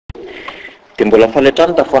Dia mbola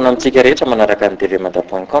faletrany tafoana amintsika rehetra manaraka ny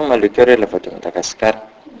tvmada.com le cœur et la voix de Madagascar.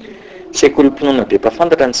 Sekolim-pinoana be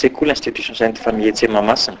mpafantatra ny sekoly institution Sainte Famille de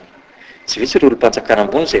Mahamasina. Tsy vitsy ireo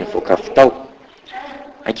olo-panjakanambony izay nivoaka avy tao.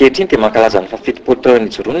 Ankehitriny dia mankalaza ny fafitopolo taona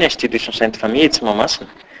ijoroany ny institution Sainte Famille de Mahamasina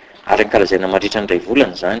ary ankalazaina mandritra ny iray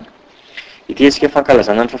volana izany. Ity hetsika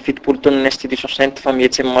fankalazana ny fafitopolo taonan'ny institution Sainte Famille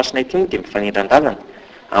de Mahamasina ity moa dia mifanindran-dalana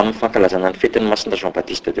amin'ny fankalazana ny fêten'ny masina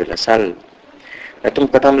Jean-Baptiste de la Salle.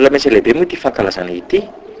 Natomboka tamin'ny lamesa lehibe moa ity fankalazana ity.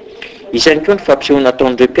 Isany koa ny fampisehoana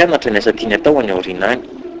ataon'ireo mpianatra ny asa tiany atao any aoriana any.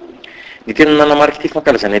 Ny tena nanamarika ity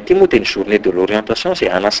fankalazana ity moa dia ny journée de l'orientation izay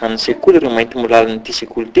anasan'ny sekoly ireo mainty molalany'ity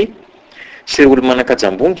sekoly ity sy ireo olo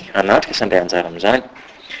manan-kajambony hanatrika sandray anjara amin'izany.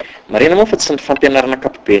 Marina moa fa tsy ny fampianarana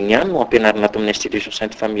ankapobeny ihany no ampianarana ato amin'ny institution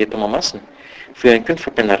Sainte Famille de Mahamasina, fa ihany koa ny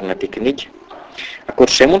fampianarana teknika.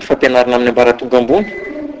 Ankoatr'izay moa ny fampianarana amin'ny ambaratonga ambony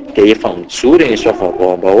dia efa mijoro eny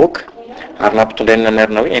soavabaobaoka ary nampitondrainy ny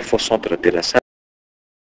anarana hoe info centre de la Salle.